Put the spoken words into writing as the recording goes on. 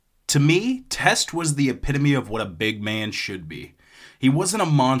To me, Test was the epitome of what a big man should be. He wasn't a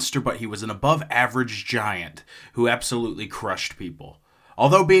monster, but he was an above-average giant who absolutely crushed people.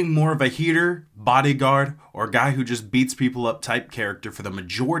 Although being more of a heater, bodyguard, or guy who just beats people up type character for the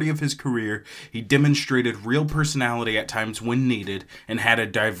majority of his career, he demonstrated real personality at times when needed and had a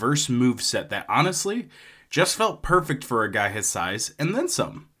diverse moveset that honestly just felt perfect for a guy his size and then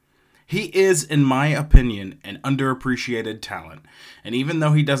some. He is, in my opinion, an underappreciated talent, and even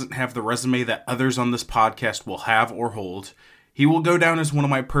though he doesn't have the resume that others on this podcast will have or hold, he will go down as one of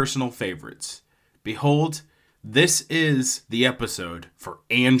my personal favorites. Behold, this is the episode for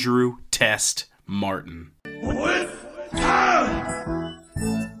Andrew Test Martin.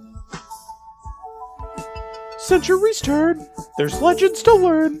 Century's turn. There's legends to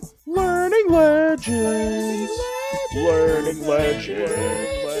learn. Learning legends. Learning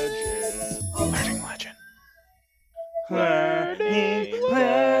legend. Learning legend. Learning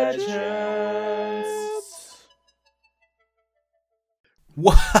legends.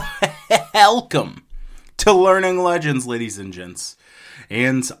 Welcome to Learning Legends, ladies and gents.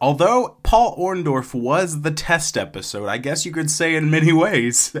 And although Paul Orndorff was the test episode, I guess you could say in many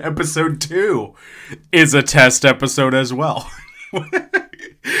ways, episode 2 is a test episode as well.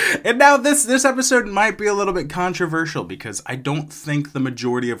 And now this episode might be a little bit controversial because I don't think the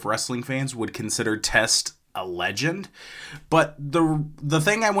majority of wrestling fans would consider Test a legend. But the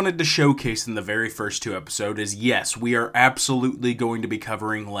thing I wanted to showcase in the very first 2 episodes is, yes, we are absolutely going to be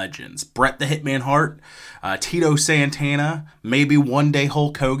covering legends. Bret the Hitman Hart, Tito Santana, maybe one day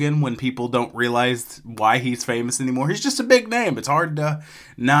Hulk Hogan when people don't realize why he's famous anymore. He's just a big name. It's hard to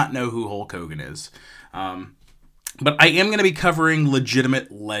not know who Hulk Hogan is. But I am going to be covering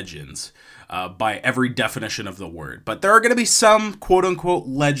legitimate legends by every definition of the word. But there are going to be some quote-unquote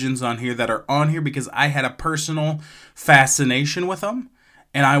legends on here that are on here because I had a personal fascination with them.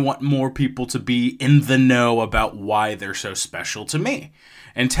 And I want more people to be in the know about why they're so special to me.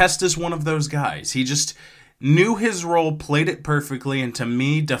 And Test is one of those guys. He just knew his role, played it perfectly, and to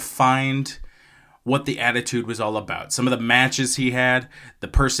me defined what the attitude was all about. Some of the matches he had, the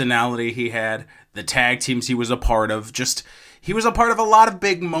personality he had, the tag teams he was a part of, he was a part of a lot of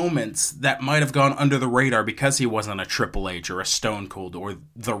big moments that might have gone under the radar because he wasn't a Triple H or a Stone Cold or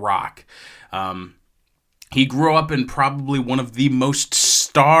The Rock. He grew up in probably one of the most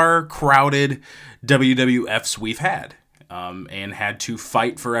star-crowded WWFs we've had. And had to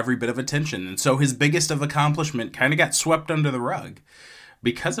fight for every bit of attention. And so his biggest of accomplishment kind of got swept under the rug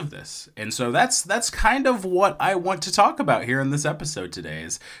because of this. And so that's kind of what I want to talk about here in this episode today,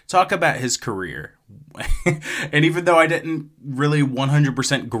 is talk about his career. And even though I didn't really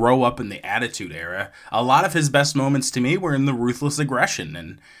 100% grow up in the Attitude Era, a lot of his best moments to me were in the Ruthless Aggression,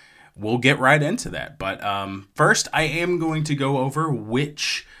 and we'll get right into that. But first, I am going to go over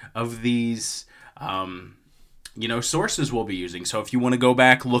which of these sources we'll be using. So if you want to go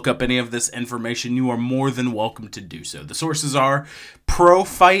back, look up any of this information, you are more than welcome to do so. The sources are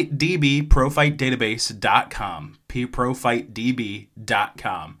ProFightDB, ProFightDatabase.com,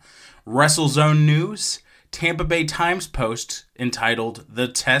 ProFightDB.com, WrestleZone News, Tampa Bay Times Post entitled The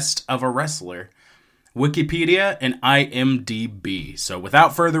Test of a Wrestler, Wikipedia, and IMDb. So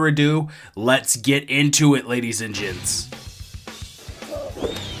without further ado, let's get into it, ladies and gents.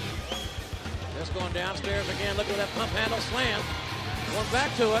 Going downstairs again. Look at that pump handle slam. Going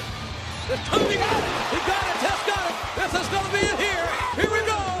back to it. This time he got it. He got it. Test got it. This is going to be it here. Here we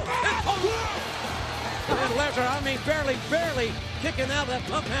go. And Lesnar, barely kicking out that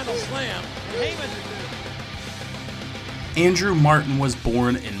pump handle slam. Heyman. Andrew Martin was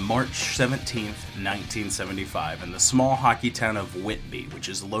born in March 17th, 1975, in the small hockey town of Whitby, which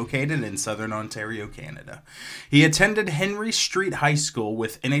is located in southern Ontario, Canada. He attended Henry Street High School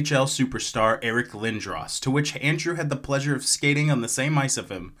with NHL superstar Eric Lindros, to which Andrew had the pleasure of skating on the same ice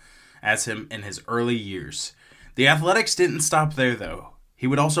as him in his early years. The athletics didn't stop there, though. He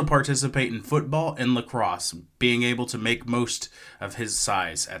would also participate in football and lacrosse, being able to make most of his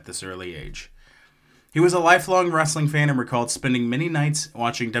size at this early age. He was a lifelong wrestling fan and recalled spending many nights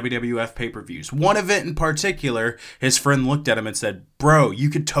watching WWF pay-per-views. One event in particular, his friend looked at him and said, "Bro, you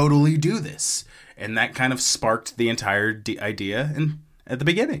could totally do this." And that kind of sparked the entire idea at the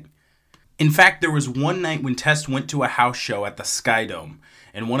beginning. In fact, there was one night when Test went to a house show at the Sky Dome,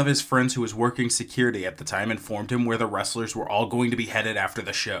 and one of his friends who was working security at the time informed him where the wrestlers were all going to be headed after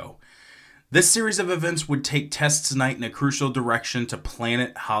the show. This series of events would take Test's night in a crucial direction to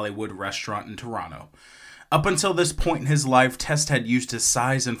Planet Hollywood Restaurant in Toronto. Up until this point in his life, Test had used his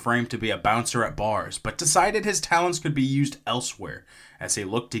size and frame to be a bouncer at bars, but decided his talents could be used elsewhere as he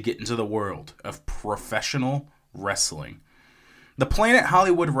looked to get into the world of professional wrestling. The Planet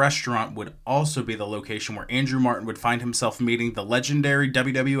Hollywood restaurant would also be the location where Andrew Martin would find himself meeting the legendary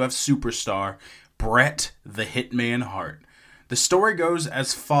WWF superstar, Bret the Hitman Hart. The story goes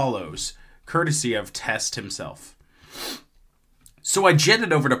as follows, courtesy of Test himself. So I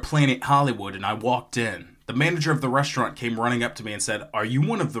jetted over to Planet Hollywood and I walked in. The manager of the restaurant came running up to me and said, "Are you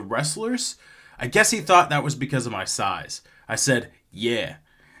one of the wrestlers?" I guess he thought that was because of my size. I said, "Yeah."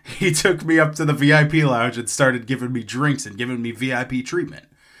 He took me up to the VIP lounge and started giving me drinks and giving me VIP treatment.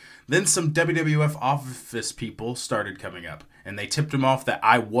 Then some WWF office people started coming up, and they tipped him off that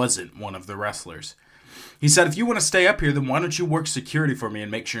I wasn't one of the wrestlers. He said, "If you want to stay up here, then why don't you work security for me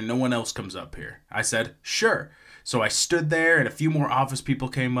and make sure no one else comes up here?" I said, "Sure." So I stood there, and a few more office people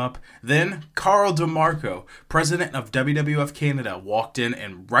came up. Then Carl DeMarco, president of WWF Canada, walked in,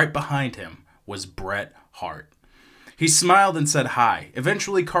 and right behind him was Bret Hart. He smiled and said hi.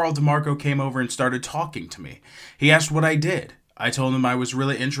 Eventually, Carl DeMarco came over and started talking to me. He asked what I did. I told him I was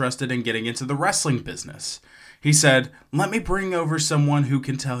really interested in getting into the wrestling business. He said, "Let me bring over someone who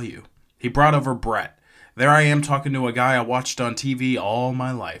can tell you." He brought over Bret. There I am talking to a guy I watched on TV all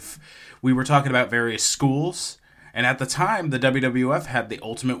my life. We were talking about various schools, and at the time, the WWF had the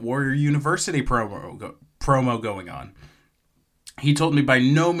Ultimate Warrior University promo going on. He told me by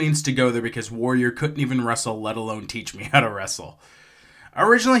no means to go there because Warrior couldn't even wrestle, let alone teach me how to wrestle.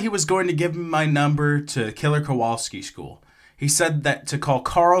 Originally, he was going to give me my number to Killer Kowalski School. He said that to call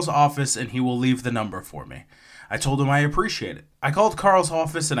Carl's office and he will leave the number for me. I told him I appreciate it. I called Carl's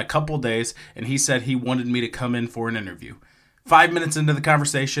office in a couple days and he said he wanted me to come in for an interview. 5 minutes into the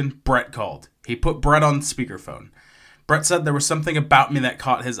conversation, Bret called. He put Bret on speakerphone. Bret said there was something about me that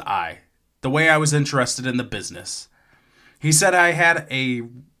caught his eye. The way I was interested in the business. He said I had a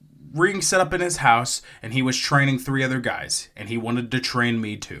ring set up in his house, and he was training 3 other guys, and he wanted to train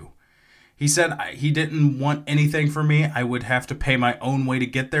me too. He said he didn't want anything from me. I would have to pay my own way to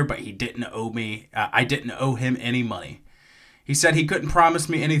get there, but he didn't owe me. I didn't owe him any money. He said he couldn't promise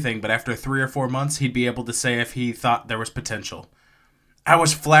me anything, but after 3 or 4 months, he'd be able to say if he thought there was potential. I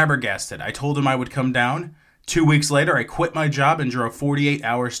was flabbergasted. I told him I would come down. 2 weeks later, I quit my job and drove 48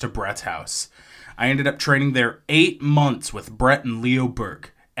 hours to Bret's house. I ended up training there 8 months with Bret and Leo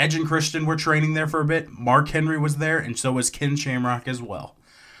Burke. Edge and Christian were training there for a bit. Mark Henry was there, and so was Ken Shamrock as well.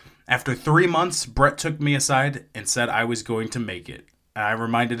 After 3 months, Bret took me aside and said I was going to make it. I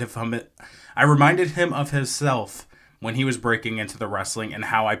reminded him of himself when he was breaking into the wrestling and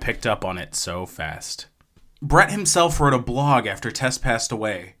how I picked up on it so fast. Bret himself wrote a blog after Test passed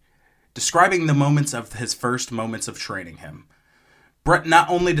away, describing the moments of his first moments of training him. Bret not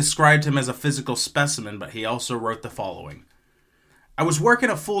only described him as a physical specimen, but he also wrote the following. I was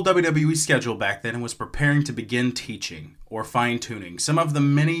working a full WWE schedule back then and was preparing to begin teaching, or fine-tuning, some of the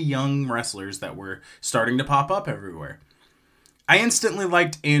many young wrestlers that were starting to pop up everywhere. I instantly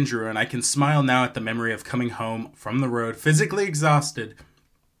liked Andrew, and I can smile now at the memory of coming home from the road, physically exhausted,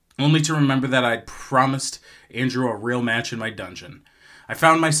 only to remember that I'd promised Andrew a real match in my dungeon. I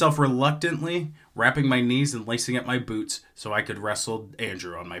found myself reluctantly wrapping my knees and lacing up my boots so I could wrestle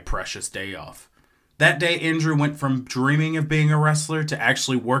Andrew on my precious day off. That day, Andrew went from dreaming of being a wrestler to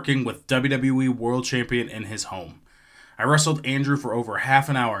actually working with WWE World Champion in his home. I wrestled Andrew for over half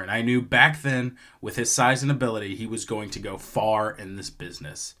an hour, and I knew back then, with his size and ability, he was going to go far in this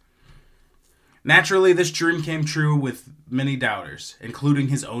business. Naturally, this dream came true with many doubters, including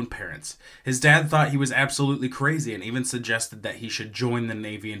his own parents. His dad thought he was absolutely crazy and even suggested that he should join the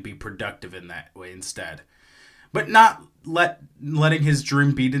Navy and be productive in that way instead. But not letting his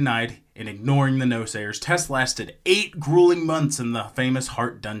dream be denied and ignoring the no-sayers, Test lasted 8 grueling months in the famous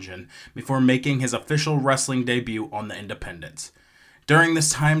Hart Dungeon before making his official wrestling debut on the Independents. During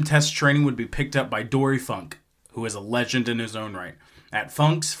this time, Test's training would be picked up by Dory Funk, who is a legend in his own right, at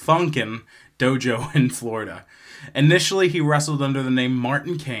Funk's Funkin' Dojo in Florida. Initially, he wrestled under the name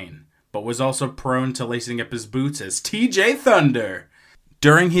Martin Kane, but was also prone to lacing up his boots as TJ Thunder.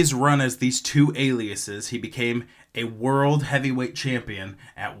 During his run as these 2 aliases, he became a world heavyweight champion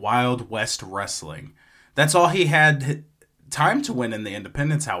at Wild West Wrestling. That's all he had time to win in the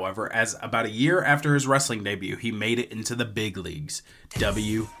Independents, however, as about a year after his wrestling debut, he made it into the big leagues,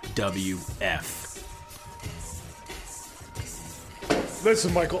 WWF.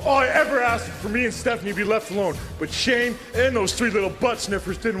 Listen, Michael, all I ever asked for me and Stephanie to be left alone, but Shane and those 3 little butt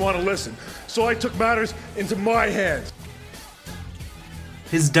sniffers didn't want to listen, so I took matters into my hands.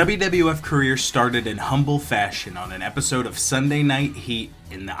 His WWF career started in humble fashion on an episode of Sunday Night Heat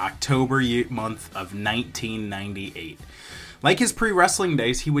in the October month of 1998. Like his pre-wrestling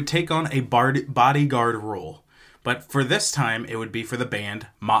days, he would take on a bodyguard role, but for this time, it would be for the band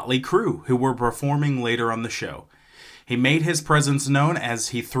Motley Crue, who were performing later on the show. He made his presence known as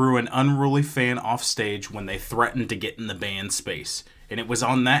he threw an unruly fan off stage when they threatened to get in the band's space. And it was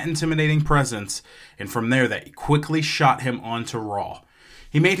on that intimidating presence, and from there, that he quickly shot him onto Raw.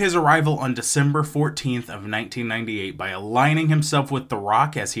 He made his arrival on December 14th of 1998 by aligning himself with The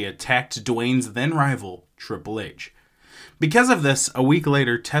Rock as he attacked Dwayne's then rival, Triple H. Because of this, a week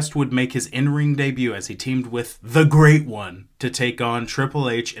later, Test would make his in-ring debut as he teamed with The Great One to take on Triple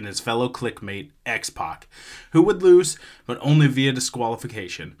H and his fellow clickmate, X-Pac, who would lose, but only via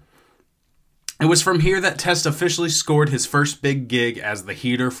disqualification. It was from here that Test officially scored his first big gig as the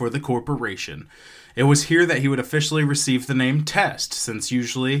heater for the corporation. It was here that he would officially receive the name Test, since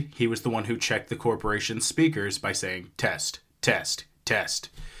usually he was the one who checked the corporation's speakers by saying, "Test, test, test."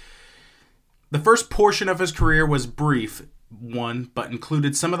 The first portion of his career was brief one, but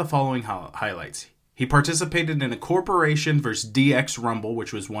included some of the following highlights. He participated in a Corporation vs. DX Rumble,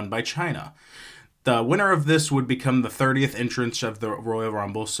 which was won by Chyna. The winner of this would become the 30th entrant of the Royal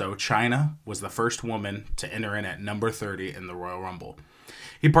Rumble, so Chyna was the first woman to enter in at number 30 in the Royal Rumble.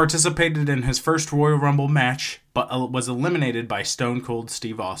 He participated in his first Royal Rumble match, but was eliminated by Stone Cold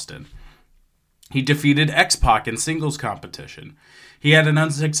Steve Austin. He defeated X-Pac in singles competition. He had an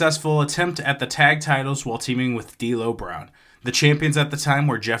unsuccessful attempt at the tag titles while teaming with D'Lo Brown. The champions at the time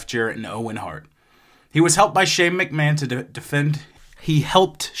were Jeff Jarrett and Owen Hart. He was helped by Shane McMahon to defend. He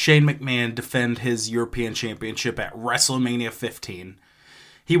helped Shane McMahon defend his European Championship at WrestleMania 15.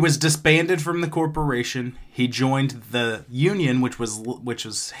 He was disbanded from the corporation. He joined the Union, which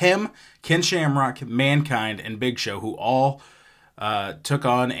was him, Ken Shamrock, Mankind, and Big Show, who all took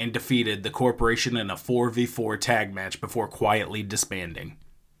on and defeated the corporation in a 4v4 tag match before quietly disbanding.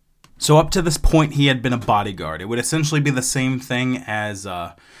 So up to this point, he had been a bodyguard. It would essentially be the same thing as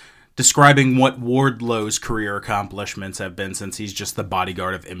describing what Wardlow's career accomplishments have been since he's just the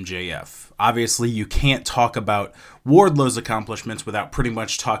bodyguard of MJF. Obviously, you can't talk about Wardlow's accomplishments without pretty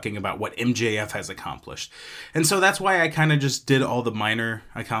much talking about what MJF has accomplished. And so that's why I kind of just did all the minor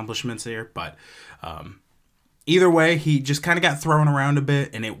accomplishments here, but either way, he just kind of got thrown around a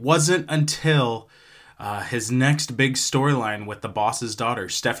bit, and it wasn't until his next big storyline with the boss's daughter,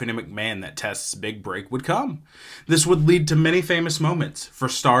 Stephanie McMahon, that Test's big break would come. This would lead to many famous moments. For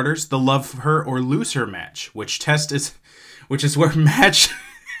starters, the Love Her or Lose Her match, which is where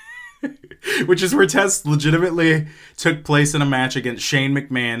Test legitimately took place in a match against Shane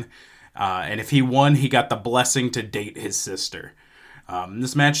McMahon, and if he won, he got the blessing to date his sister.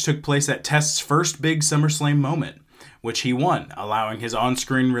 This match took place at Test's first big SummerSlam moment, which he won, allowing his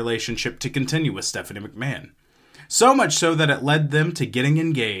on-screen relationship to continue with Stephanie McMahon. So much so that it led them to getting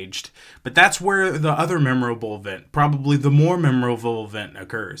engaged, but that's where the other memorable event, probably the more memorable event,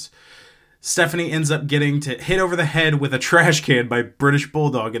 occurs. Stephanie ends up getting hit over the head with a trash can by British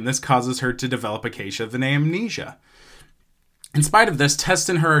Bulldog, and this causes her to develop a case of amnesia. In spite of this, Test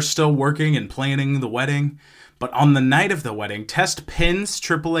and her are still working and planning the wedding, but on the night of the wedding, Test pins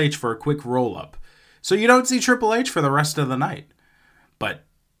Triple H for a quick roll-up. So you don't see Triple H for the rest of the night. But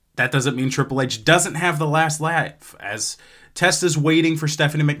that doesn't mean Triple H doesn't have the last laugh. As Test is waiting for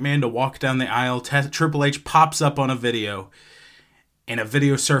Stephanie McMahon to walk down the aisle, Triple H pops up on a video. And a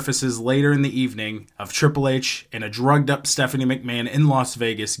video surfaces later in the evening of Triple H and a drugged-up Stephanie McMahon in Las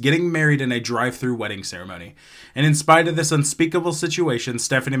Vegas getting married in a drive-thru wedding ceremony. And in spite of this unspeakable situation,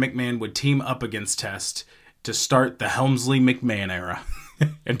 Stephanie McMahon would team up against Test to start the Helmsley-McMahon era.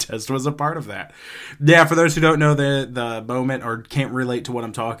 And Test was a part of that. Yeah, for those who don't know the moment or can't relate to what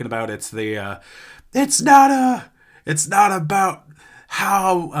I'm talking about, it's not about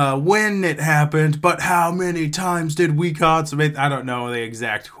how when it happened, but how many times did we consummate? I don't know the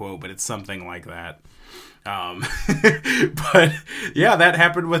exact quote, but it's something like that. But yeah, that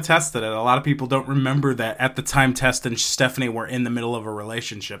happened with Test. And a lot of people don't remember that at the time Test and Stephanie were in the middle of a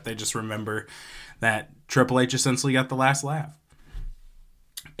relationship. They just remember that Triple H essentially got the last laugh.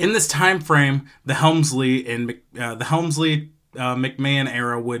 In this time frame, the Helmsley McMahon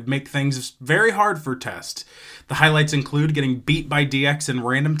era would make things very hard for Test. The highlights include getting beat by DX in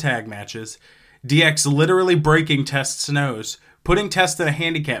random tag matches, DX literally breaking Test's nose, putting Test in a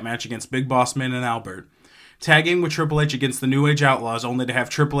handicap match against Big Boss Man and Albert, tagging with Triple H against the New Age Outlaws only to have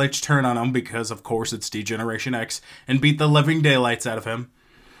Triple H turn on him because, of course, it's D-Generation X, and beat the living daylights out of him.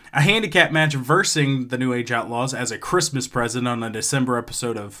 A handicap match versing the New Age Outlaws as a Christmas present on a December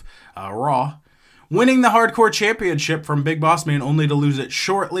episode of Raw. Winning the Hardcore Championship from Big Boss Man only to lose it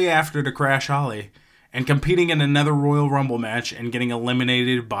shortly after to Crash Holly. And competing in another Royal Rumble match and getting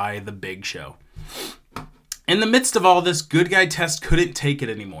eliminated by The Big Show. In the midst of all this, good guy Test couldn't take it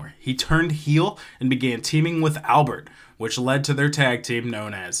anymore. He turned heel and began teaming with Albert, which led to their tag team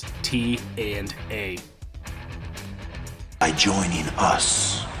known as T&A. by joining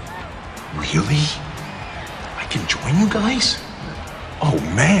us. Really? I can join you guys? Oh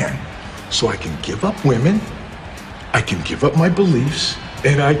man, so I can give up women, I can give up my beliefs,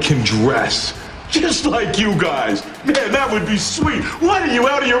 and I can dress just like you guys. Man, that would be sweet. What, are you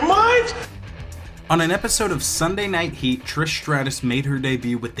out of your mind? On an episode of Sunday Night Heat, Trish Stratus made her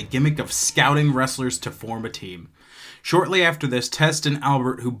debut with the gimmick of scouting wrestlers to form a team. Shortly after this, Test and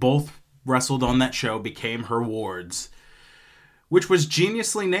Albert, who both wrestled on that show, became her wards, which was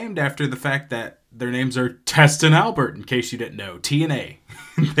geniusly named after the fact that their names are Test and Albert, in case you didn't know, TNA.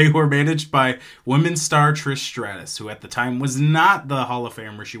 They were managed by women's star Trish Stratus, who at the time was not the Hall of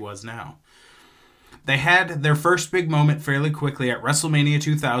Famer she was now. They had their first big moment fairly quickly at WrestleMania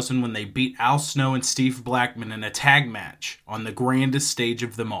 2000 when they beat Al Snow and Steve Blackman in a tag match on the grandest stage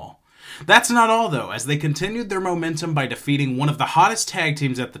of them all. That's not all, though, as they continued their momentum by defeating one of the hottest tag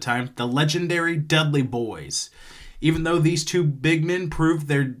teams at the time, the legendary Dudley Boys. Even though these two big men proved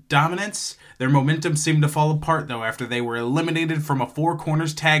their dominance, their momentum seemed to fall apart, though, after they were eliminated from a Four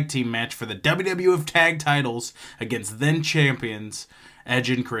Corners tag team match for the WWF tag titles against then-champions Edge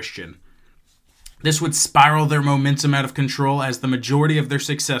and Christian. This would spiral their momentum out of control, as the majority of their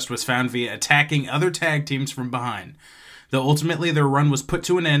success was found via attacking other tag teams from behind. Though ultimately their run was put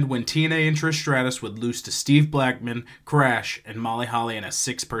to an end when TNA and Trish Stratus would lose to Steve Blackman, Crash, and Molly Holly in a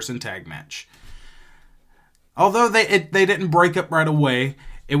 6-person tag match. Although they didn't break up right away,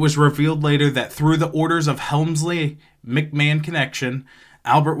 it was revealed later that through the orders of Helmsley-McMahon connection,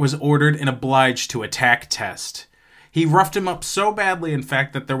 Albert was ordered and obliged to attack Test. He roughed him up so badly, in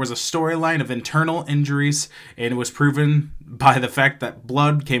fact, that there was a storyline of internal injuries, and it was proven by the fact that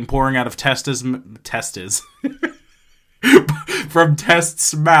blood came pouring out of from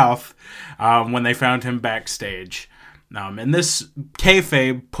Test's mouth when they found him backstage. And this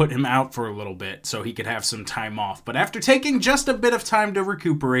kayfabe put him out for a little bit so he could have some time off. But after taking just a bit of time to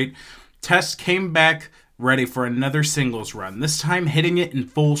recuperate, Test came back ready for another singles run, this time hitting it in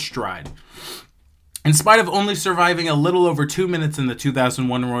full stride. In spite of only surviving a little over 2 minutes in the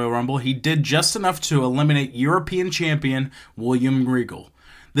 2001 Royal Rumble, he did just enough to eliminate European champion William Regal.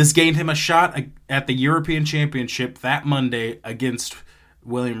 This gained him a shot at the European Championship that Monday against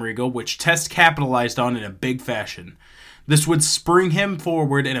William Regal, which Test capitalized on in a big fashion. This would spring him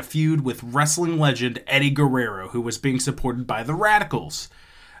forward in a feud with wrestling legend Eddie Guerrero, who was being supported by the Radicals.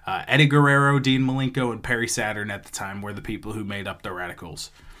 Eddie Guerrero, Dean Malenko, and Perry Saturn at the time were the people who made up the Radicals.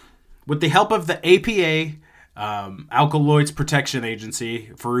 With the help of the APA, Alkaloids Protection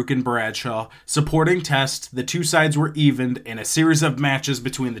Agency, Farouk and Bradshaw, supporting Test, the two sides were evened, and a series of matches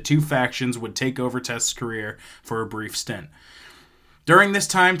between the two factions would take over Test's career for a brief stint. During this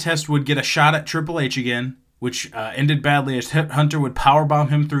time, Test would get a shot at Triple H again, which ended badly as Hunter would powerbomb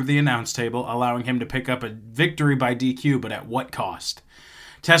him through the announce table, allowing him to pick up a victory by DQ, but at what cost?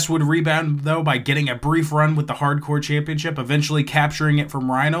 Test would rebound, though, by getting a brief run with the Hardcore Championship, eventually capturing it from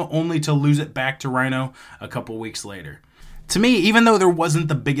Rhino, only to lose it back to Rhino a couple weeks later. To me, even though there wasn't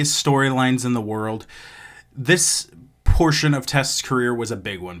the biggest storylines in the world, this portion of Test's career was a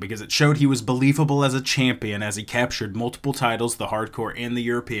big one, because it showed he was believable as a champion as he captured multiple titles, the Hardcore and the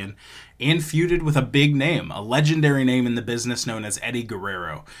European, and feuded with a big name, a legendary name in the business known as Eddie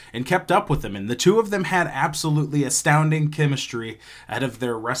Guerrero, and kept up with him. And the two of them had absolutely astounding chemistry out of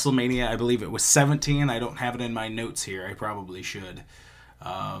their WrestleMania, I believe it was 17. I don't have it in my notes here. I probably should.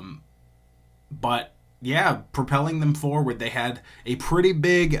 But yeah, propelling them forward, they had a pretty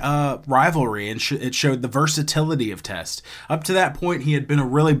big rivalry, and it showed the versatility of Test. Up to that point, he had been a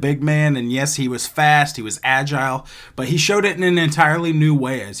really big man, and yes, he was fast, he was agile, but he showed it in an entirely new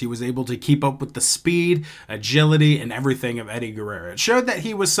way, as he was able to keep up with the speed, agility, and everything of Eddie Guerrero. It showed that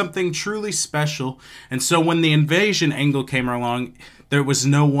he was something truly special, and so when the invasion angle came along, there was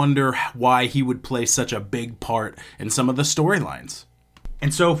no wonder why he would play such a big part in some of the storylines.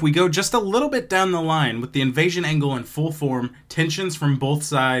 And so if we go just a little bit down the line, with the invasion angle in full form, tensions from both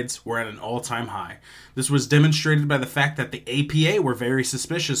sides were at an all-time high. This was demonstrated by the fact that the APA were very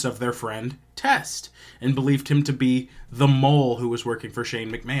suspicious of their friend Test, and believed him to be the mole who was working for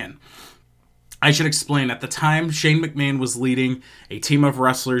Shane McMahon. I should explain, at the time, Shane McMahon was leading a team of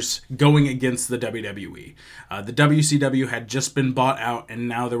wrestlers going against the WWE. The WCW had just been bought out, and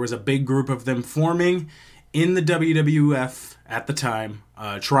now there was a big group of them forming in the WWF at the time,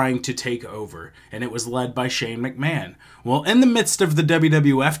 trying to take over, and it was led by Shane McMahon. Well, in the midst of the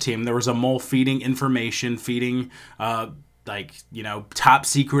WWF team, there was a mole feeding information, top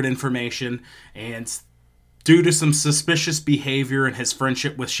secret information, and due to some suspicious behavior and his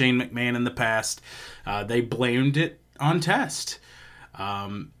friendship with Shane McMahon in the past, they blamed it on Test.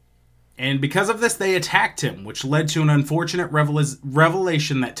 And And because of this, they attacked him, which led to an unfortunate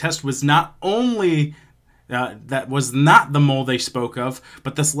revelation that Test was not only that was not the mole they spoke of,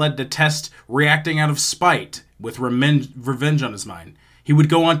 but this led to Test reacting out of spite with revenge on his mind. He would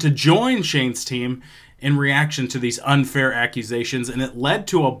go on to join Shane's team in reaction to these unfair accusations, and it led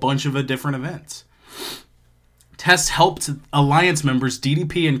to a bunch of different events. Test helped Alliance members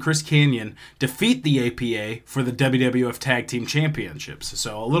DDP and Chris Kanyon defeat the APA for the WWF Tag Team Championships.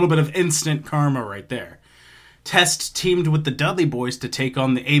 So a little bit of instant karma right there. Test teamed with the Dudley Boys to take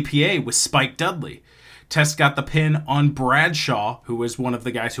on the APA with Spike Dudley. Test got the pin on Bradshaw, who was one of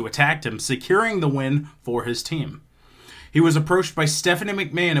the guys who attacked him, securing the win for his team. He was approached by Stephanie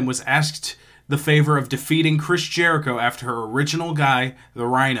McMahon and was asked the favor of defeating Chris Jericho after her original guy, the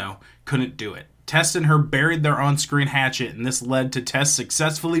Rhino, couldn't do it. Test and her buried their on-screen hatchet, and this led to Test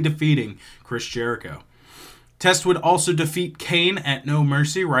successfully defeating Chris Jericho. Test would also defeat Kane at No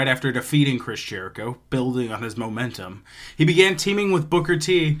Mercy right after defeating Chris Jericho, building on his momentum. He began teaming with Booker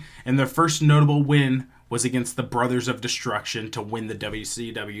T, and their first notable win was against the Brothers of Destruction to win the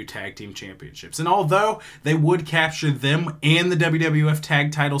WCW Tag Team Championships. And although they would capture them and the WWF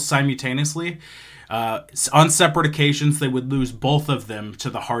Tag titles simultaneously, on separate occasions they would lose both of them to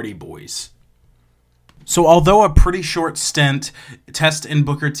the Hardy Boys. So although a pretty short stint, Test and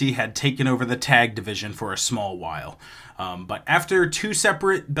Booker T had taken over the tag division for a small while. But after two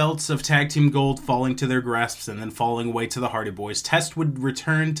separate belts of Tag Team Gold falling to their grasps and then falling away to the Hardy Boys, Test would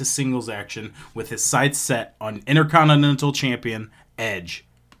return to singles action with his sights set on Intercontinental Champion Edge.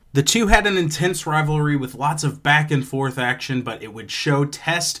 The two had an intense rivalry with lots of back and forth action, but it would show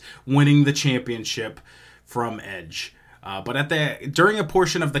Test winning the championship from Edge. But during a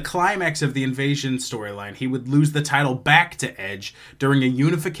portion of the climax of the Invasion storyline, he would lose the title back to Edge during a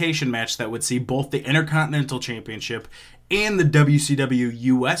unification match that would see both the Intercontinental Championship and the WCW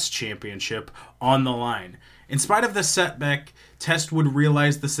US Championship on the line. In spite of the setback, Test would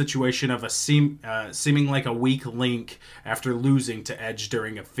realize the situation of seeming like a weak link after losing to Edge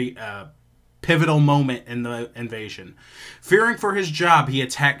during a pivotal moment in the Invasion. Fearing for his job, he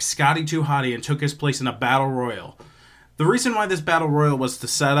attacked Scotty 2 Hotty and took his place in a battle royal. The reason why this battle royal was to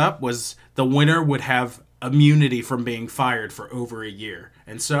set up was the winner would have immunity from being fired for over a year.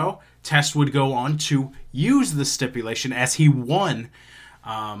 And so, Test would go on to use the stipulation as he won,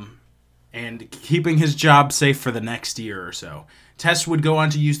 and keeping his job safe for the next year or so. Test would go on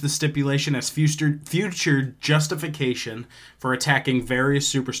to use the stipulation as future justification for attacking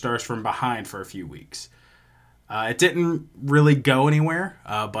various superstars from behind for a few weeks. It didn't really go anywhere,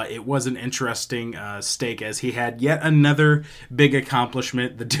 but it was an interesting stake as he had yet another big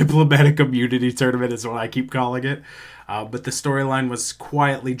accomplishment. The Diplomatic Immunity Tournament is what I keep calling it. But the storyline was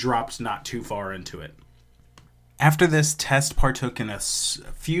quietly dropped not too far into it. After this, Test partook in a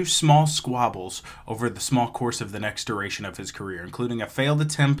few small squabbles over the small course of the next duration of his career, including a failed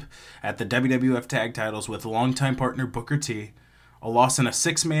attempt at the WWF Tag Titles with longtime partner Booker T, a loss in a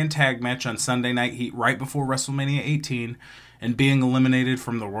 6-man tag match on Sunday Night Heat right before WrestleMania 18, and being eliminated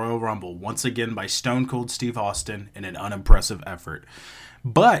from the Royal Rumble once again by Stone Cold Steve Austin in an unimpressive effort.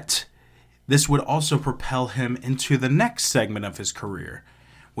 But this would also propel him into the next segment of his career,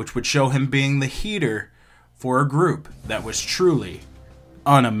 which would show him being the heater for a group that was truly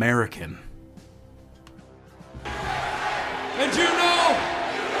un-American. And you know,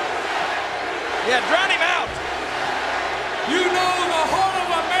 Yeah, drown him out. you know the heart of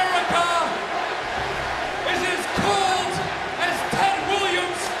America is as cold as Ted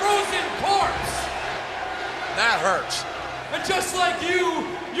Williams' frozen corpse. That hurts. And just like you,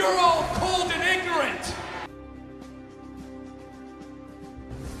 you're all cold and ignorant.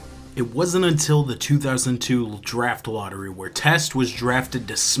 It wasn't until the 2002 draft lottery where Test was drafted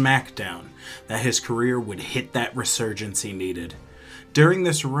to SmackDown that his career would hit that resurgence he needed. During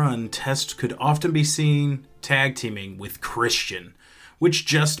this run, Test could often be seen tag teaming with Christian, which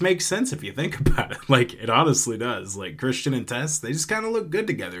just makes sense if you think about it. Like, it honestly does. Like, Christian and Test, they just kind of look good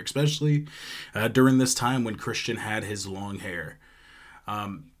together, especially during this time when Christian had his long hair.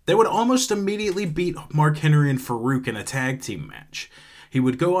 They would almost immediately beat Mark Henry and Farouk in a tag team match. He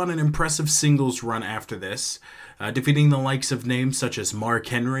would go on an impressive singles run after this, defeating the likes of names such as Mark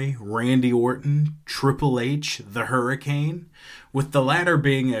Henry, Randy Orton, Triple H, The Hurricane, with the latter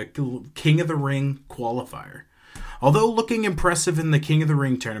being a King of the Ring qualifier. Although looking impressive in the King of the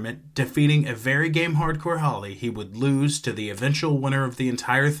Ring tournament, defeating a very game Hardcore Holly, he would lose to the eventual winner of the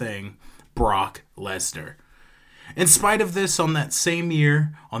entire thing, Brock Lesnar. In spite of this, on that same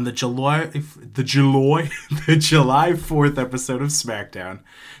year, on the July 4th episode of SmackDown,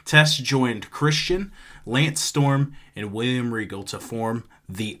 Test joined Christian, Lance Storm, and William Regal to form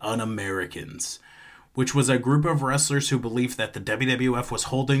the Un-Americans, which was a group of wrestlers who believed that the WWF was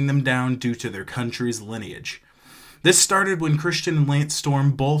holding them down due to their country's lineage. This started when Christian and Lance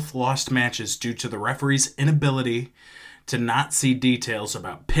Storm both lost matches due to the referee's inability to not see details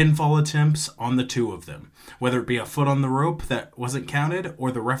about pinfall attempts on the two of them, whether it be a foot on the rope that wasn't counted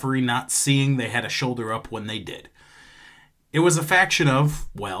or the referee not seeing they had a shoulder up when they did. It was a faction of,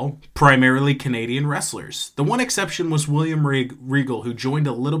 well, primarily Canadian wrestlers. The one exception was William Regal, who joined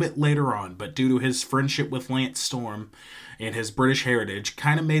a little bit later on, but due to his friendship with Lance Storm and his British heritage,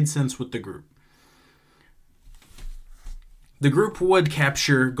 kind of made sense with the group. The group would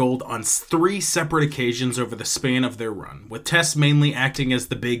capture gold on 3 separate occasions over the span of their run, with Test mainly acting as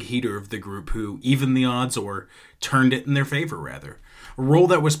the big heater of the group who evened the odds or turned it in their favor, rather. A role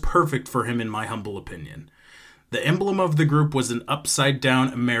that was perfect for him in my humble opinion. The emblem of the group was an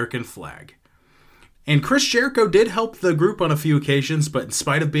upside-down American flag. And Chris Jericho did help the group on a few occasions, but in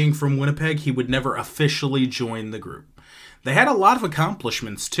spite of being from Winnipeg, he would never officially join the group. They had a lot of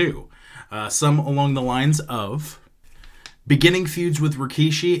accomplishments, too. Some along the lines of beginning feuds with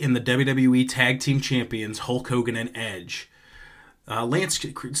Rikishi and the WWE Tag Team Champions Hulk Hogan and Edge. Lance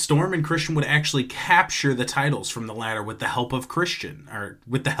Storm and Christian would actually capture the titles from the latter with the help of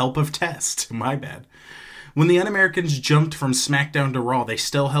Test. My bad. When the Un-Americans jumped from SmackDown to Raw, they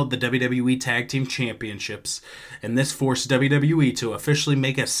still held the WWE Tag Team Championships, and this forced WWE to officially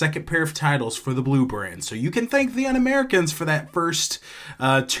make a second pair of titles for the Blue Brand. So you can thank the Un-Americans for that first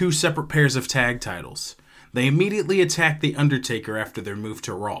 2 separate pairs of tag titles. They immediately attacked The Undertaker after their move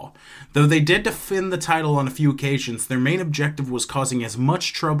to Raw. Though they did defend the title on a few occasions, their main objective was causing as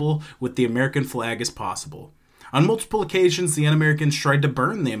much trouble with the American flag as possible. On multiple occasions, the Un-Americans tried to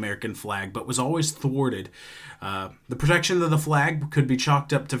burn the American flag, but was always thwarted. The protection of the flag could be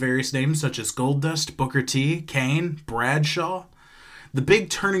chalked up to various names such as Goldust, Booker T, Kane, Bradshaw. The big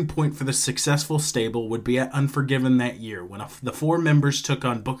turning point for the successful stable would be at Unforgiven that year, when the 4 members took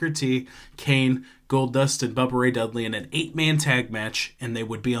on Booker T, Kane, Goldust, and Bubba Ray Dudley in an 8-man tag match, and they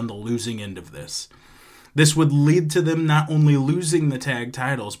would be on the losing end of this. This would lead to them not only losing the tag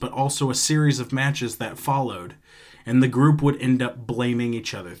titles, but also a series of matches that followed, and the group would end up blaming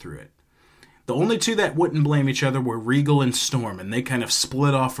each other through it. The only 2 that wouldn't blame each other were Regal and Storm, and they kind of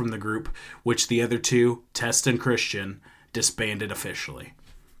split off from the group, which the other 2, Test and Christian, disbanded officially.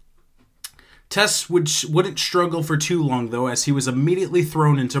 Test wouldn't struggle for too long, though, as he was immediately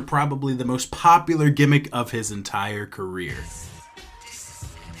thrown into probably the most popular gimmick of his entire career.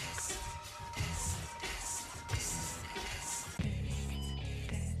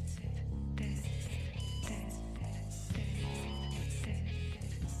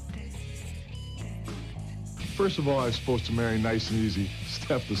 First of all, I was supposed to marry nice and easy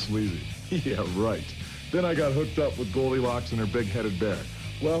Steph the Sleazy. Yeah, right. Then I got hooked up with Goldilocks and her big-headed bear.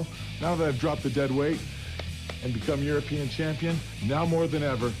 Well, now that I've dropped the dead weight and become European champion, now more than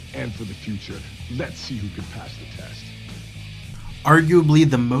ever, and for the future, let's see who can pass the test. Arguably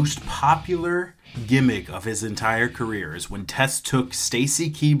the most popular gimmick of his entire career is when Test took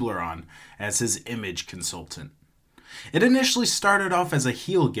Stacy Keibler on as his image consultant. It initially started off as a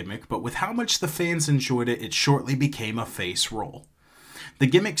heel gimmick, but with how much the fans enjoyed it, it shortly became a face role. The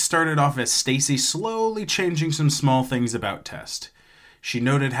gimmick started off as Stacy slowly changing some small things about Test. She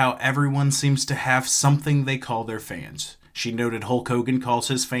noted how everyone seems to have something they call their fans. She noted Hulk Hogan calls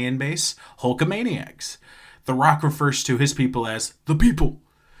his fan base Hulkamaniacs. The Rock refers to his people as the people.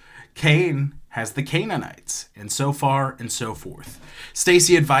 Kane has the Canaanites, and so far and so forth.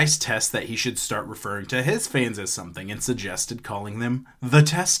 Stacy advised Test that he should start referring to his fans as something and suggested calling them the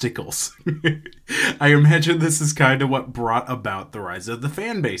Testicles. I imagine this is kind of what brought about the rise of the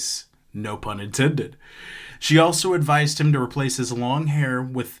fan base. No pun intended. She also advised him to replace his long hair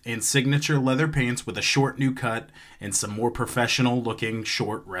and signature leather pants with a short new cut and some more professional-looking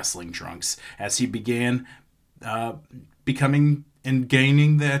short wrestling trunks as he began becoming and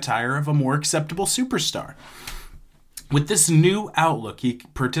gaining the attire of a more acceptable superstar. With this new outlook, he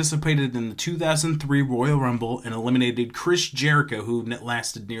participated in the 2003 Royal Rumble and eliminated Chris Jericho, who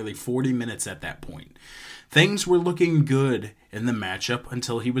lasted nearly 40 minutes at that point. Things were looking good in the matchup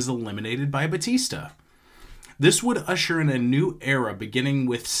until he was eliminated by Batista. This would usher in a new era, beginning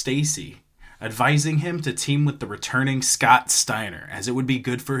with Stacy, advising him to team with the returning Scott Steiner, as it would be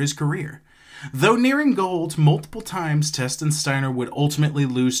good for his career. Though nearing gold multiple times, Test and Steiner would ultimately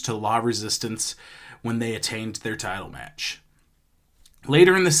lose to La Resistance when they attained their title match.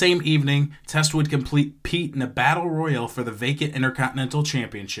 Later in the same evening, Test would compete in a battle royal for the vacant Intercontinental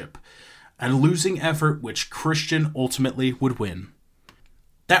Championship, a losing effort which Christian ultimately would win.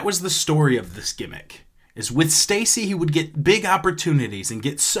 That was the story of this gimmick. is with Stacy, he would get big opportunities and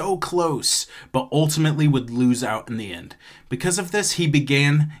get so close, but ultimately would lose out in the end. Because of this, he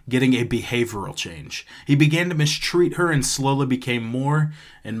began getting a behavioral change. He began to mistreat her and slowly became more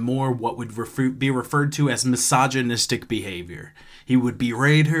and more what would be referred to as misogynistic behavior. He would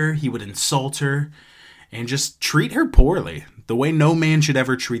berate her, he would insult her, and just treat her poorly, the way no man should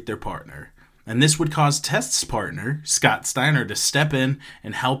ever treat their partner. And this would cause Test's partner, Scott Steiner, to step in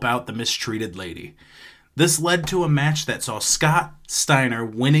and help out the mistreated lady. This led to a match that saw Scott Steiner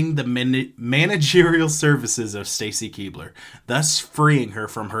winning the managerial services of Stacy Keibler, thus freeing her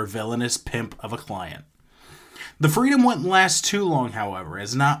from her villainous pimp of a client. The freedom wouldn't last too long, however,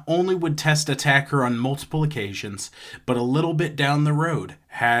 as not only would Test attack her on multiple occasions, but a little bit down the road,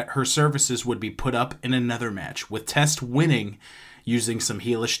 her services would be put up in another match, with Test winning using some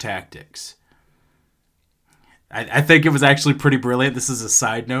heelish tactics. I think it was actually pretty brilliant. This is a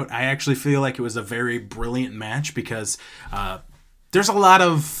side note. I actually feel like it was a very brilliant match because there's a lot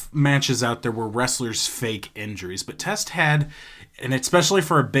of matches out there where wrestlers fake injuries, but Test had, and especially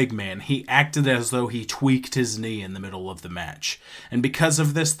for a big man, he acted as though he tweaked his knee in the middle of the match. And because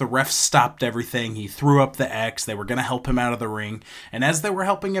of this, the ref stopped everything. He threw up the X. They were going to help him out of the ring. And as they were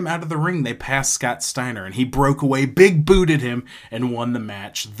helping him out of the ring, they passed Scott Steiner, and he broke away, big booted him, and won the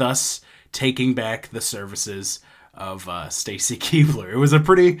match, thus taking back the services of Stacy Keibler. It was a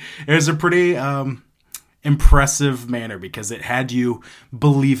pretty impressive manner because it had you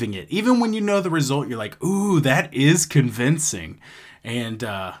believing it. Even when you know the result, you're like, ooh, that is convincing. And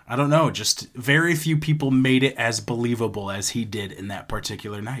I don't know, just very few people made it as believable as he did in that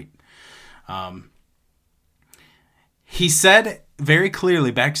particular night. He said very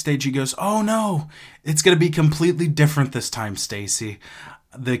clearly backstage, he goes, oh no, it's going to be completely different this time, Stacy.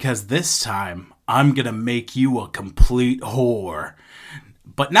 Because this time, I'm going to make you a complete whore.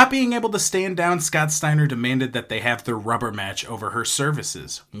 But not being able to stand down, Scott Steiner demanded that they have their rubber match over her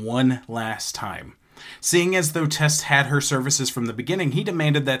services one last time. Seeing as though Test had her services from the beginning, he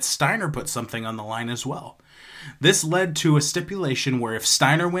demanded that Steiner put something on the line as well. This led to a stipulation where if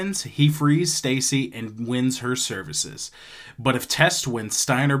Steiner wins, he frees Stacy and wins her services. But if Test wins,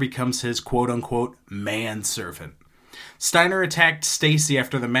 Steiner becomes his quote-unquote manservant. Steiner attacked Stacy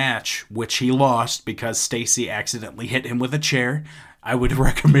after the match, which he lost because Stacy accidentally hit him with a chair. I would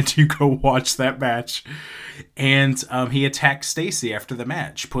recommend you go watch that match. And he attacked Stacy after the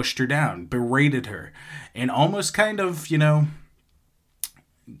match, pushed her down, berated her, and almost kind of,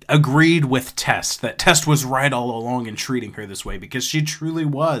 agreed with Test that Test was right all along in treating her this way because she truly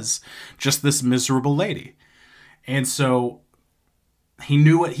was just this miserable lady. And so he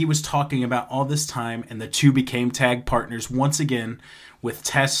knew what he was talking about all this time, and the two became tag partners once again, with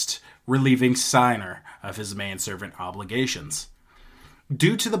Test relieving Steiner of his manservant obligations.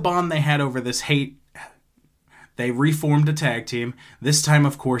 Due to the bond they had over this hate, they reformed a tag team, this time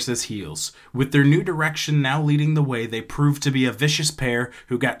of course as heels. With their new direction now leading the way, they proved to be a vicious pair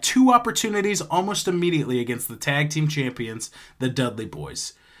who got two opportunities almost immediately against the tag team champions, the Dudley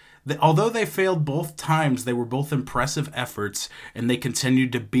Boys. Although they failed both times, they were both impressive efforts, and they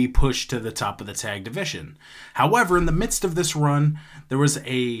continued to be pushed to the top of the tag division. However, in the midst of this run, there was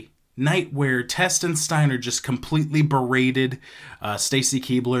a night where Test and Steiner just completely berated Stacy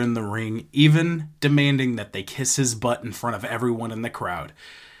Keibler in the ring, even demanding that they kiss his butt in front of everyone in the crowd.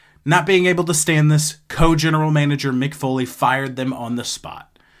 Not being able to stand this, co-general manager Mick Foley fired them on the spot.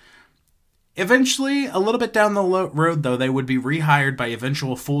 Eventually, a little bit down the road, though, they would be rehired by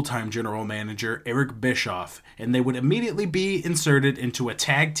eventual full-time general manager Eric Bischoff, and they would immediately be inserted into a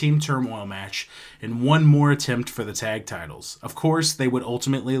tag team turmoil match in one more attempt for the tag titles. Of course, they would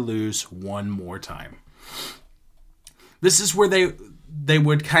ultimately lose one more time. This is where they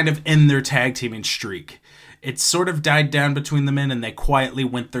would kind of end their tag teaming streak. It sort of died down between the men, and they quietly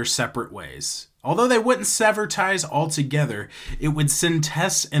went their separate ways. Although they wouldn't sever ties altogether, it would send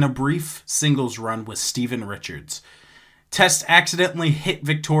Test in a brief singles run with Steven Richards. Test accidentally hit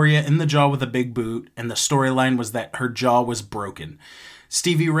Victoria in the jaw with a big boot, and the storyline was that her jaw was broken.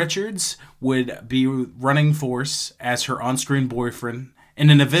 Stevie Richards would be running force as her on-screen boyfriend in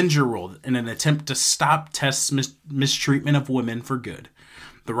an Avenger role in an attempt to stop Test's mistreatment of women for good.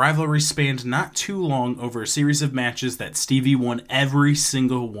 The rivalry spanned not too long over a series of matches that Stevie won every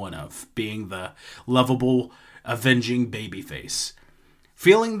single one of, being the lovable, avenging babyface.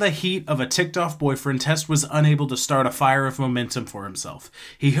 Feeling the heat of a ticked-off boyfriend, Test was unable to start a fire of momentum for himself.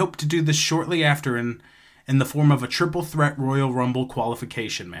 He hoped to do this shortly after in the form of a triple threat Royal Rumble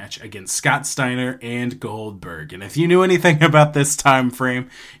qualification match against Scott Steiner and Goldberg. And if you knew anything about this time frame,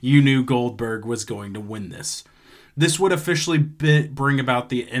 you knew Goldberg was going to win this. This would officially bring about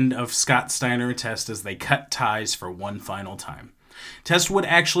the end of Scott Steiner and Test as they cut ties for one final time. Test would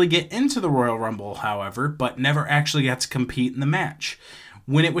actually get into the Royal Rumble, however, but never actually got to compete in the match.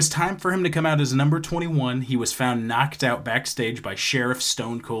 When it was time for him to come out as number 21, he was found knocked out backstage by Sheriff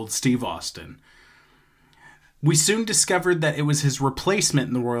Stone Cold Steve Austin. We soon discovered that it was his replacement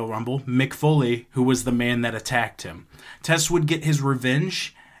in the Royal Rumble, Mick Foley, who was the man that attacked him. Test would get his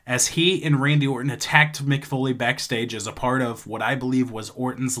revenge as he and Randy Orton attacked Mick Foley backstage as a part of what I believe was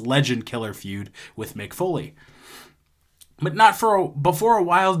Orton's Legend Killer feud with Mick Foley. But before a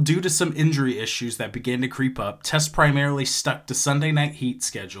while, due to some injury issues that began to creep up, Test primarily stuck to Sunday Night Heat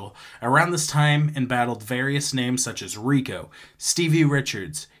schedule around this time and battled various names such as Rico, Stevie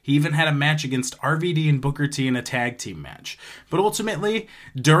Richards. He even had a match against RVD and Booker T in a tag team match. But ultimately,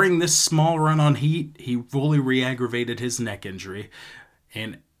 during this small run on Heat, he fully re-aggravated his neck injury.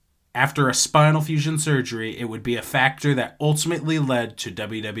 And after a spinal fusion surgery, it would be a factor that ultimately led to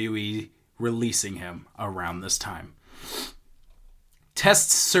WWE releasing him around this time.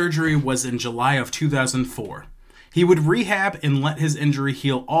 Test's surgery was in July of 2004. He would rehab and let his injury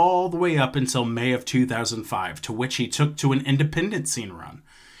heal all the way up until May of 2005, to which he took to an independent scene run.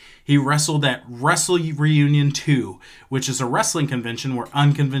 He wrestled at Wrestle Reunion 2, which is a wrestling convention where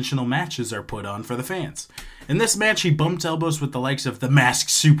unconventional matches are put on for the fans. In this match, he bumped elbows with the likes of the Masked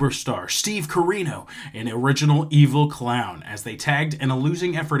Superstar, Steve Corino, and Original Evil Clown, as they tagged in a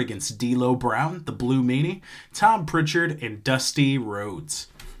losing effort against D'Lo Brown, the Blue Meanie, Tom Pritchard, and Dusty Rhodes.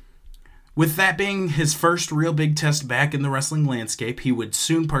 With that being his first real big test back in the wrestling landscape, he would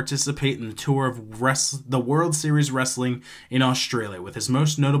soon participate in the tour of the World Series Wrestling in Australia, with his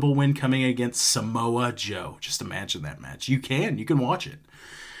most notable win coming against Samoa Joe. Just imagine that match. You can watch it.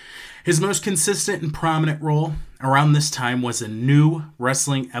 His most consistent and prominent role around this time was in New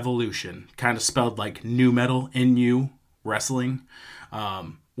Wrestling Evolution, kind of spelled like New Metal, NU Wrestling,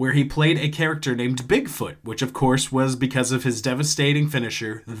 where he played a character named Bigfoot, which of course was because of his devastating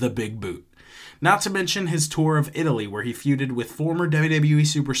finisher, the Big Boot. Not to mention his tour of Italy, where he feuded with former WWE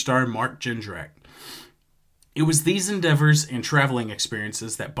superstar Mark Jindrak. It was these endeavors and traveling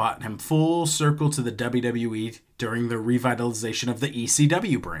experiences that brought him full circle to the WWE during the revitalization of the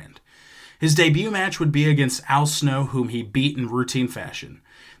ECW brand. His debut match would be against Al Snow, whom he beat in routine fashion.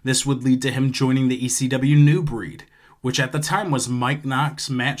 This would lead to him joining the ECW New Breed, which at the time was Mike Knox,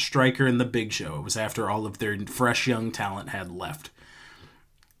 Matt Striker, and The Big Show. It was after all of their fresh young talent had left.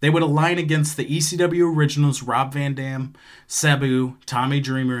 They would align against the ECW originals Rob Van Dam, Sabu, Tommy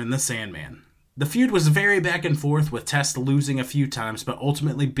Dreamer, and The Sandman. The feud was very back and forth, with Test losing a few times, but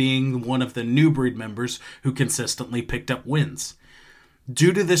ultimately being one of the New Breed members who consistently picked up wins.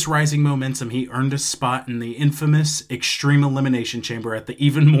 Due to this rising momentum, he earned a spot in the infamous Extreme Elimination Chamber at the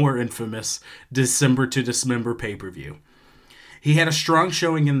even more infamous December to Dismember pay-per-view. He had a strong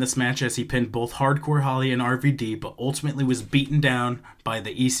showing in this match as he pinned both Hardcore Holly and RVD, but ultimately was beaten down by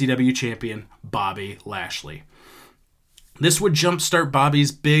the ECW champion, Bobby Lashley. This would jumpstart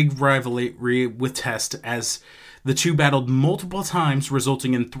Bobby's big rivalry with Test, as the two battled multiple times,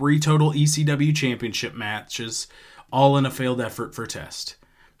 resulting in 3 total ECW championship matches, all in a failed effort for Test.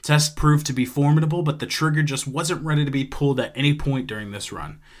 Test proved to be formidable, but the trigger just wasn't ready to be pulled at any point during this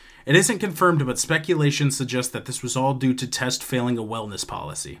run. It isn't confirmed, but speculation suggests that this was all due to Test failing a wellness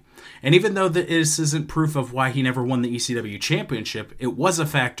policy. And even though this isn't proof of why he never won the ECW championship, it was a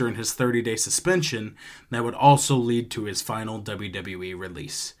factor in his 30-day suspension that would also lead to his final WWE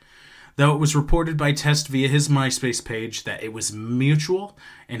release. Though it was reported by Test via his MySpace page that it was mutual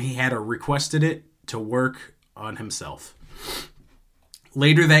and he had requested it to work on himself.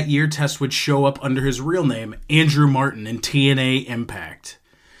 Later that year, Test would show up under his real name, Andrew Martin, in TNA Impact.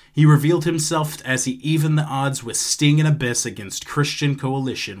 He revealed himself as he evened the odds with Sting and Abyss against Christian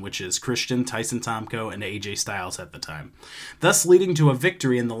Coalition, which is Christian, Tyson Tomko, and AJ Styles at the time, thus leading to a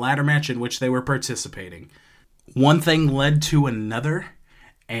victory in the ladder match in which they were participating. One thing led to another,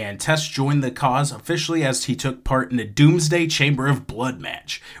 and Test joined the cause officially as he took part in a Doomsday Chamber of Blood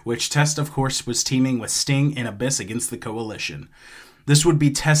match, which Test, of course, was teaming with Sting and Abyss against the Coalition. This would be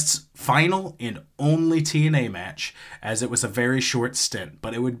Test's final and only TNA match, as it was a very short stint,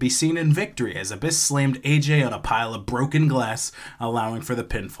 but it would be seen in victory as Abyss slammed AJ on a pile of broken glass, allowing for the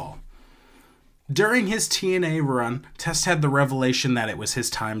pinfall. During his TNA run, Test had the revelation that it was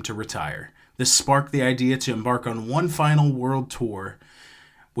his time to retire. This sparked the idea to embark on one final world tour,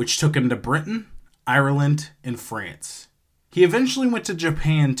 which took him to Britain, Ireland, and France. He eventually went to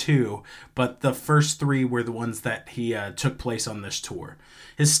Japan too, but the first 3 were the ones that he took place on this tour.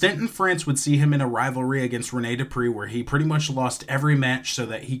 His stint in France would see him in a rivalry against Rene Dupree, where he pretty much lost every match so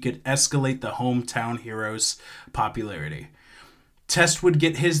that he could escalate the hometown hero's popularity. Test would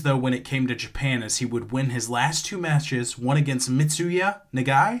get his, though, when it came to Japan, as he would win his last 2 matches, one against Mitsuya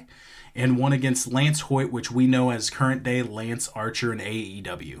Nagai and one against Lance Hoyt, which we know as current-day Lance Archer in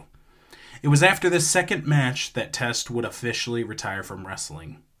AEW. It was after this second match that Test would officially retire from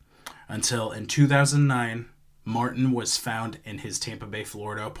wrestling, until in 2009, Martin was found in his Tampa Bay,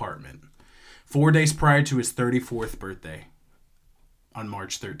 Florida apartment, 4 days prior to his 34th birthday, on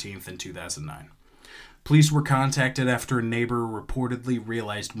March 13th in 2009. Police were contacted after a neighbor reportedly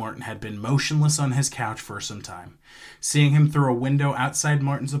realized Martin had been motionless on his couch for some time, seeing him through a window outside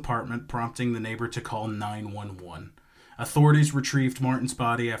Martin's apartment, prompting the neighbor to call 911. Authorities retrieved Martin's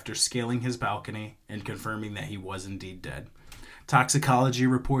body after scaling his balcony and confirming that he was indeed dead. Toxicology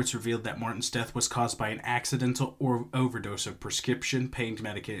reports revealed that Martin's death was caused by an accidental overdose of prescription pain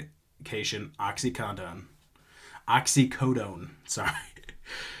medication oxycodone.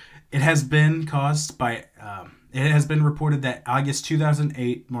 It has been reported that August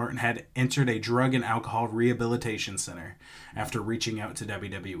 2008, Martin had entered a drug and alcohol rehabilitation center after reaching out to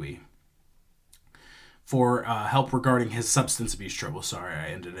WWE for help regarding his substance abuse trouble. Sorry, I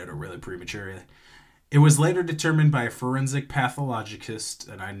ended it really prematurely. It was later determined by a forensic pathologist,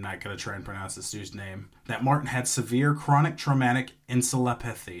 and I'm not going to try and pronounce this dude's name, that Martin had severe chronic traumatic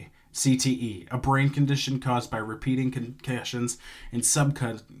encephalopathy, CTE, a brain condition caused by repeating concussions and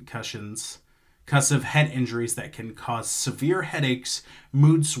subconcussions, concussive head injuries that can cause severe headaches,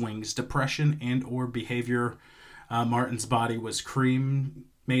 mood swings, depression, and or behavior. Martin's body was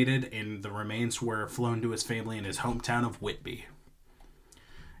cremated and the remains were flown to his family in his hometown of Whitby.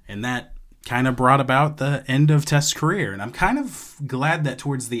 And that kind of brought about the end of Test's career. And I'm kind of glad that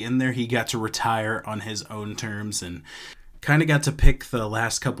towards the end there he got to retire on his own terms and kind of got to pick the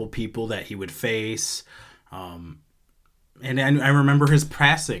last couple people that he would face. And I remember his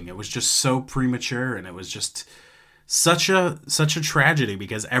passing. It was just so premature, and it was just such a tragedy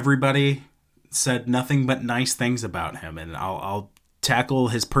because everybody said nothing but nice things about him. And I'll tackle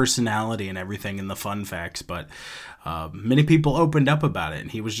his personality and everything in the fun facts, but many people opened up about it,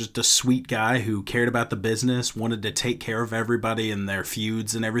 and he was just a sweet guy who cared about the business, wanted to take care of everybody in their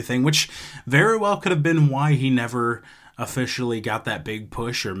feuds and everything, which very well could have been why he never officially got that big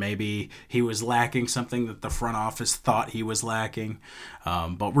push, or maybe he was lacking something that the front office thought he was lacking.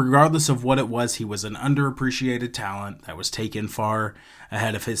 But regardless of what it was, he was an underappreciated talent that was taken far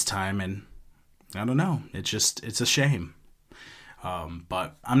ahead of his time, and I don't know, it's a shame.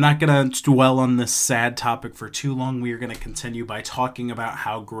 But I'm not going to dwell on this sad topic for too long. We are going to continue by talking about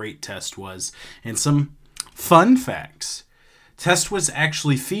how great Test was and some fun facts. Test was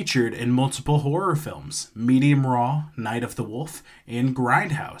actually featured in multiple horror films: Medium Raw, Night of the Wolf, and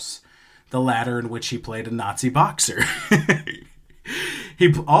Grindhouse, the latter in which he played a Nazi boxer.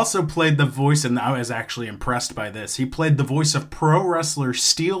 He also played the voice, and I was actually impressed by this, he played the voice of pro wrestler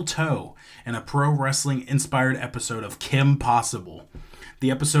Steel Toe in a pro wrestling inspired episode of Kim Possible. The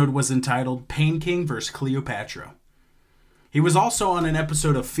episode was entitled Pain King vs. Cleopatra. He was also on an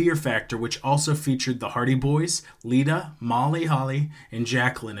episode of Fear Factor, which also featured the Hardy Boys, Lita, Molly Holly, and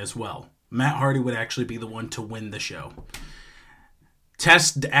Jacqueline as well. Matt Hardy would actually be the one to win the show.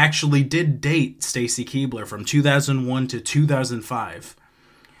 Test actually did date Stacy Keibler from 2001 to 2005.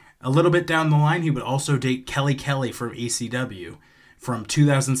 A little bit down the line, he would also date Kelly Kelly from ECW from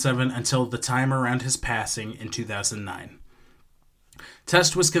 2007 until the time around his passing in 2009.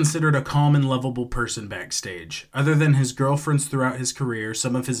 Test was considered a calm and lovable person backstage. Other than his girlfriends throughout his career,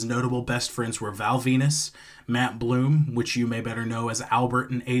 some of his notable best friends were Val Venus, Matt Bloom, which you may better know as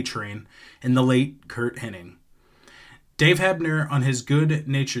Albert and A-Train, and the late Kurt Hennig. Dave Hebner, on his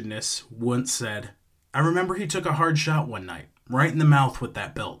good-naturedness, once said, "I remember he took a hard shot one night, right in the mouth with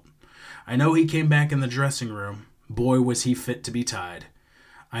that belt. I know he came back in the dressing room. Boy, was he fit to be tied.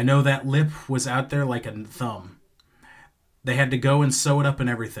 I know that lip was out there like a thumb. They had to go and sew it up and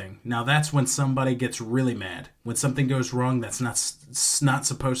everything. Now that's when somebody gets really mad. When something goes wrong that's not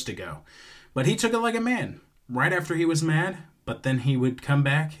supposed to go. But he took it like a man. Right after he was mad, but then he would come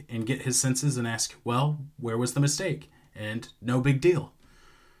back and get his senses and ask, well, where was the mistake? And no big deal."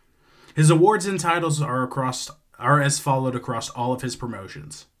 His awards and titles are as followed across all of his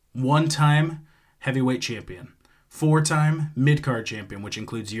promotions. 1-time heavyweight champion. 4-time mid-card champion, which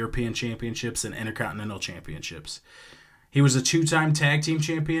includes European championships and intercontinental championships. He was a 2-time tag team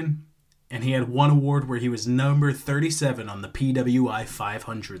champion, and he had one award where he was number 37 on the PWI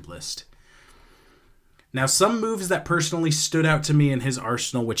 500 list. Now, some moves that personally stood out to me in his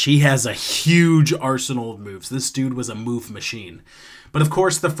arsenal, which he has a huge arsenal of moves. This dude was a move machine. But of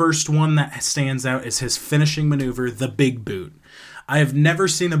course, the first one that stands out is his finishing maneuver, the Big Boot. I have never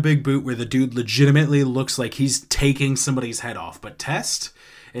seen a Big Boot where the dude legitimately looks like he's taking somebody's head off. But Test,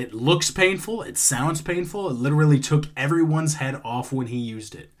 it looks painful, it sounds painful, it literally took everyone's head off when he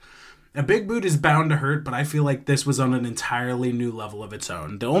used it. A Big Boot is bound to hurt, but I feel like this was on an entirely new level of its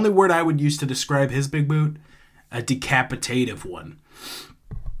own. The only word I would use to describe his Big Boot, a decapitative one.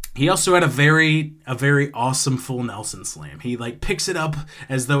 He also had a very awesome full Nelson slam. He picks it up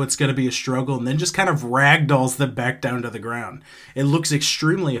as though it's going to be a struggle and then just kind of ragdolls them back down to the ground. It looks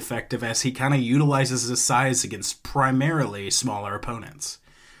extremely effective as he kind of utilizes his size against primarily smaller opponents.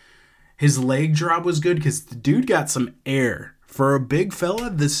 His leg drop was good because the dude got some air. For a big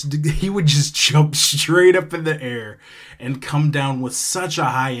fella, he would just jump straight up in the air and come down with such a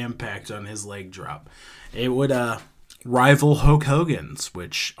high impact on his leg drop. It would rival Hulk Hogan's,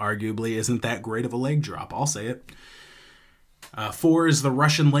 which arguably isn't that great of a leg drop. I'll say it. 4 is the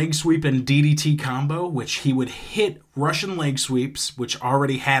Russian leg sweep and DDT combo, which he would hit Russian leg sweeps, which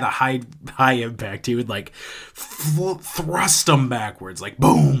already had a high impact. He would thrust them backwards,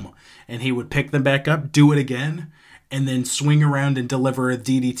 boom, and he would pick them back up, do it again, and then swing around and deliver a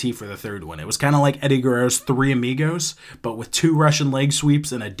DDT for the third one. It was kind of like Eddie Guerrero's Three Amigos, but with 2 Russian leg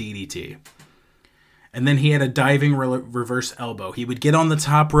sweeps and a DDT. And then he had a diving reverse elbow. He would get on the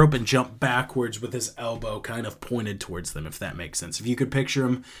top rope and jump backwards with his elbow kind of pointed towards them, if that makes sense. If you could picture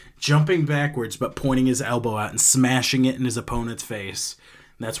him jumping backwards but pointing his elbow out and smashing it in his opponent's face,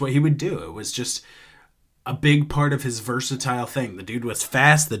 that's what he would do. It was just a big part of his versatile thing. The dude was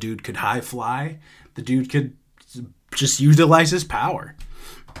fast. The dude could high fly. The dude could just utilize his power.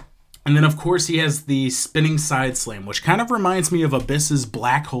 And then, of course, he has the spinning side slam, which kind of reminds me of Abyss's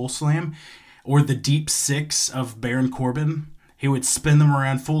Black Hole Slam or the Deep Six of Baron Corbin. He would spin them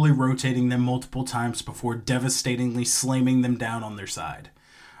around, fully rotating them multiple times before devastatingly slamming them down on their side.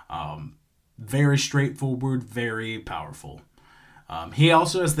 Very straightforward, very powerful. He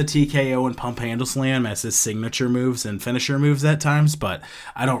also has the TKO and pump handle slam as his signature moves and finisher moves at times, but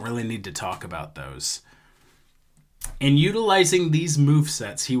I don't really need to talk about those. In utilizing these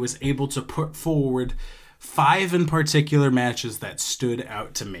movesets, he was able to put forward 5 in particular matches that stood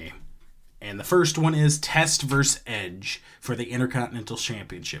out to me. And the first one is Test vs. Edge for the Intercontinental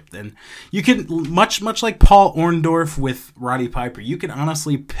Championship. Then you can, much like Paul Orndorff with Roddy Piper, you can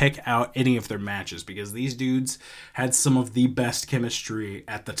honestly pick out any of their matches because these dudes had some of the best chemistry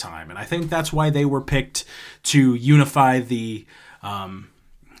at the time. And I think that's why they were picked to unify the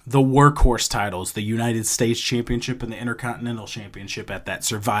workhorse titles, the United States Championship and the Intercontinental Championship at that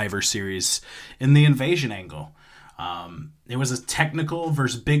Survivor Series in the Invasion angle. It was a technical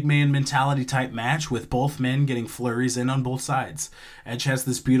versus big man mentality type match with both men getting flurries in on both sides. Edge has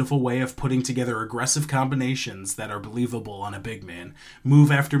this beautiful way of putting together aggressive combinations that are believable on a big man,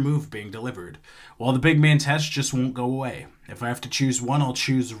 move after move being delivered, while the big man Test just won't go away. If I have to choose one, I'll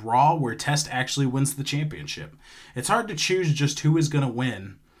choose Raw, where Test actually wins the championship. It's hard to choose just who is going to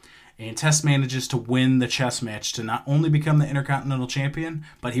win, and Test manages to win the chess match to not only become the Intercontinental Champion,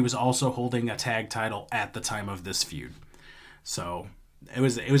 but he was also holding a tag title at the time of this feud. So it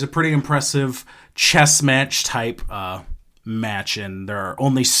was a pretty impressive chess match type match, and there are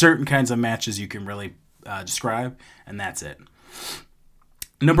only certain kinds of matches you can really describe, and that's it.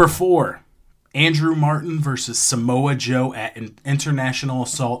 Number 4, Andrew Martin versus Samoa Joe at International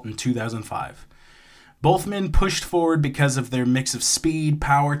Assault in 2005. Both men pushed forward because of their mix of speed,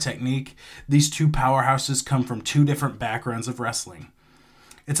 power, technique. These two powerhouses come from 2 different backgrounds of wrestling.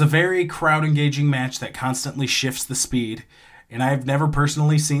 It's a very crowd-engaging match that constantly shifts the speed, and I've never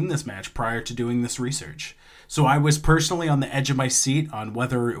personally seen this match prior to doing this research. So I was personally on the edge of my seat on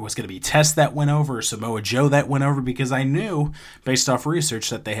whether it was going to be Test that went over or Samoa Joe that went over, because I knew, based off research,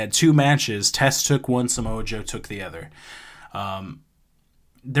 that they had 2 matches. Test took one, Samoa Joe took the other.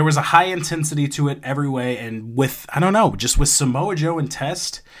 There was a high intensity to it every way, and with Samoa Joe and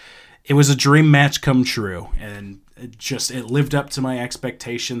Test, it was a dream match come true, and it lived up to my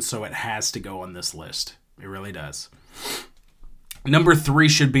expectations, so it has to go on this list. It really does. Number 3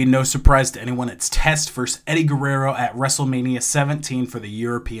 should be no surprise to anyone. It's Test versus Eddie Guerrero at WrestleMania 17 for the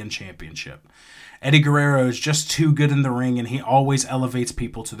European Championship. Eddie Guerrero is just too good in the ring, and he always elevates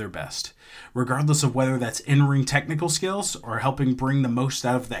people to their best, regardless of whether that's in-ring technical skills or helping bring the most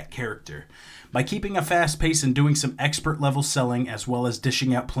out of that character. By keeping a fast pace and doing some expert-level selling as well as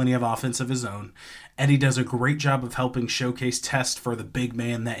dishing out plenty of offense of his own, Eddie does a great job of helping showcase Test for the big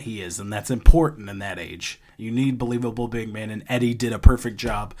man that he is, and that's important in that age. You need believable big men, and Eddie did a perfect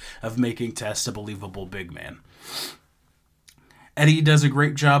job of making Test a believable big man. Eddie does a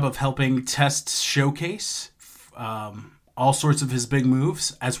great job of helping Test showcase all sorts of his big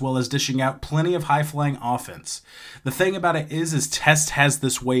moves, as well as dishing out plenty of high-flying offense. The thing about it is Test has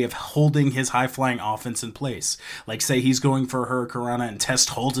this way of holding his high-flying offense in place. Like, say he's going for a Hurricanrana and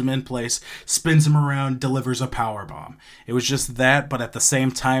Test holds him in place, spins him around, delivers a powerbomb. It was just that, but at the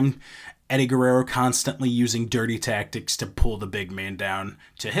same time, Eddie Guerrero constantly using dirty tactics to pull the big man down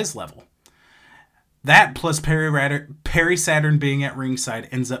to his level. That plus Perry Saturn being at ringside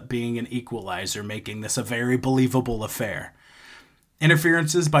ends up being an equalizer, making this a very believable affair.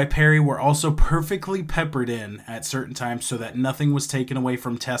 Interferences by Perry were also perfectly peppered in at certain times so that nothing was taken away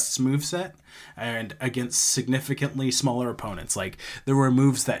from Test's moveset and against significantly smaller opponents. Like, there were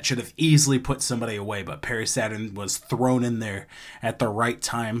moves that should have easily put somebody away, but Perry Saturn was thrown in there at the right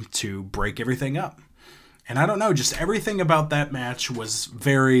time to break everything up. And I don't know, just everything about that match was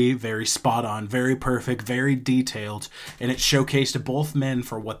very, very spot on, very perfect, very detailed, and it showcased both men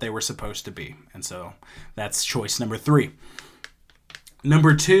for what they were supposed to be. And so that's choice number 3.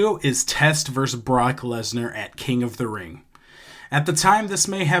 Number 2 is Test versus Brock Lesnar at King of the Ring. At the time, this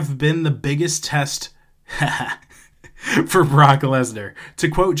may have been the biggest test for Brock Lesnar. To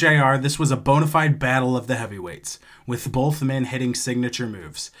quote JR, this was a bona fide battle of the heavyweights, with both men hitting signature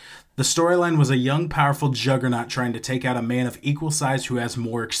moves. The storyline was a young, powerful juggernaut trying to take out a man of equal size who has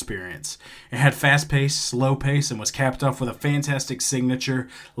more experience. It had fast pace, slow pace, and was capped off with a fantastic signature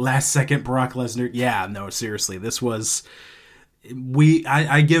last-second Brock Lesnar. Yeah, no, seriously, this was...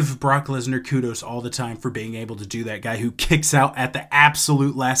 I give Brock Lesnar kudos all the time for being able to do that. Guy who kicks out at the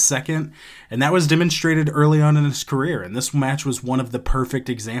absolute last second, and that was demonstrated early on in his career, and this match was one of the perfect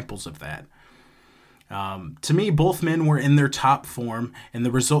examples of that. To me, both men were in their top form, and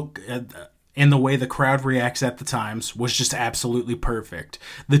the result and the way the crowd reacts at the times was just absolutely perfect.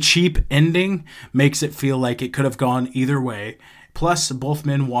 The cheap ending makes it feel like it could have gone either way, plus both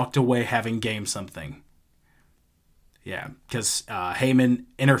men walked away having gained something. Yeah, because Heyman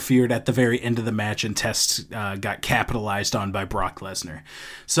interfered at the very end of the match and Test got capitalized on by Brock Lesnar.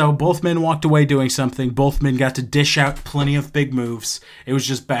 So both men walked away doing something. Both men got to dish out plenty of big moves. It was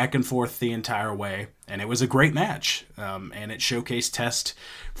just back and forth the entire way. And it was a great match. And it showcased Test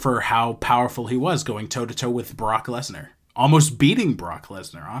for how powerful he was going toe-to-toe with Brock Lesnar. Almost beating Brock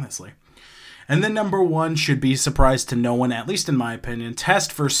Lesnar, honestly. And then number 1 should be a surprise to no one, at least in my opinion.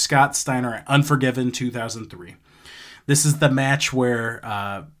 Test versus Scott Steiner at Unforgiven 2003. This is the match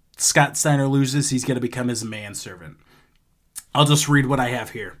where Scott Steiner loses. He's going to become his manservant. I'll just read what I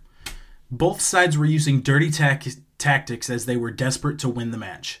have here. Both sides were using dirty tactics as they were desperate to win the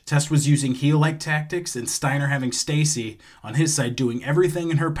match. Test was using heel-like tactics, and Steiner having Stacy on his side doing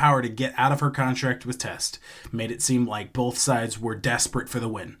everything in her power to get out of her contract with Test. Made it seem like both sides were desperate for the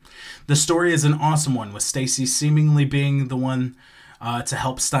win. The story is an awesome one, with Stacy seemingly being the one to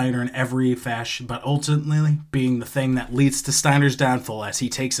help Steiner in every fashion, but ultimately being the thing that leads to Steiner's downfall as he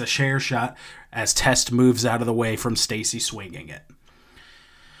takes a chair shot as Test moves out of the way from Stacy swinging it.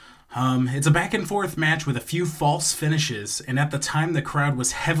 It's a back and forth match with a few false finishes, and at the time the crowd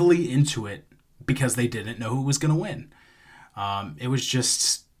was heavily into it because they didn't know who was going to win. It was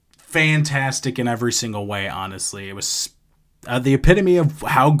just fantastic in every single way, honestly. It was the epitome of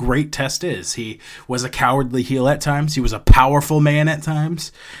how great Test is. He was a cowardly heel at times, he was a powerful man at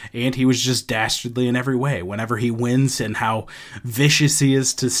times, and he was just dastardly in every way. Whenever he wins, and how vicious he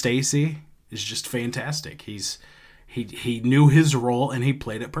is to Stacy is just fantastic. He knew his role and he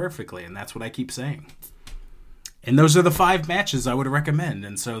played it perfectly, and that's what I keep saying. And those are the 5 matches I would recommend.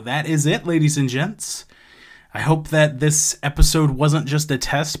 And so that is it, ladies and gents. I hope that this episode wasn't just a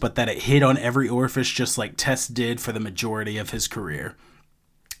test, but that it hit on every orifice just like Test did for the majority of his career.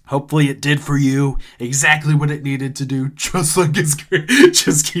 Hopefully it did for you exactly what it needed to do, just like his career.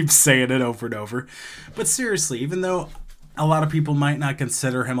 Just keep saying it over and over. But seriously, even though a lot of people might not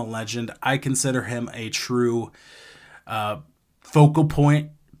consider him a legend, I consider him a true focal point,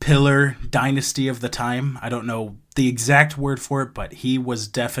 pillar, dynasty of the time. I don't know the exact word for it, but he was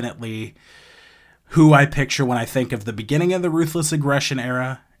definitely who I picture when I think of the beginning of the Ruthless Aggression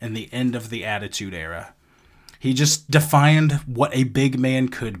era and the end of the Attitude era. He just defined what a big man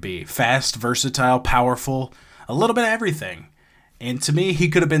could be. Fast, versatile, powerful, a little bit of everything. And to me, he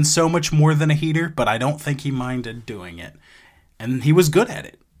could have been so much more than a heater, but I don't think he minded doing it. And he was good at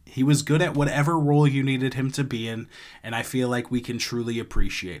it. He was good at whatever role you needed him to be in, and I feel like we can truly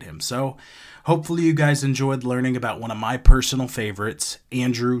appreciate him. So, hopefully you guys enjoyed learning about one of my personal favorites,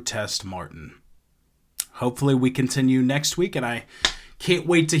 Andrew Test Martin. Hopefully we continue next week, and I Can't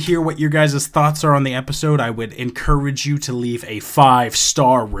wait to hear what your guys' thoughts are on the episode. I would encourage you to leave a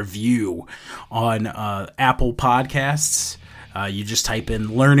 5-star review on Apple Podcasts. You just type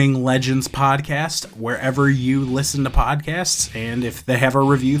in Learning Legends Podcast wherever you listen to podcasts, and if they have a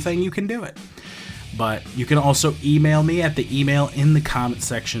review thing, you can do it. But you can also email me at the email in the comment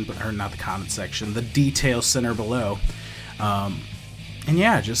section, or not the comment section, the detail center below. And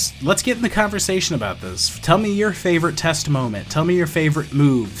yeah, just let's get in the conversation about this. Tell me your favorite test moment. Tell me your favorite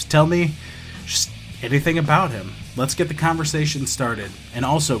moves. Tell me just anything about him. Let's get the conversation started. And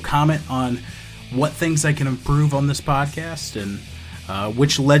also comment on what things I can improve on this podcast and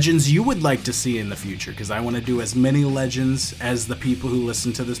which legends you would like to see in the future, because I want to do as many legends as the people who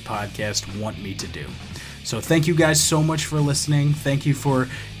listen to this podcast want me to do. So thank you guys so much for listening. Thank you for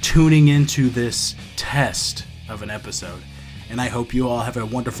tuning into this test of an episode. And I hope you all have a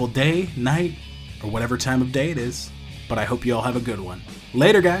wonderful day, night, or whatever time of day it is. But I hope you all have a good one.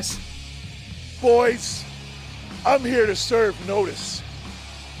 Later, guys. Boys, I'm here to serve notice.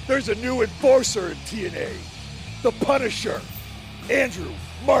 There's a new enforcer in TNA. The Punisher, Andrew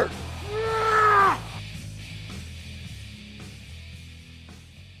Martin.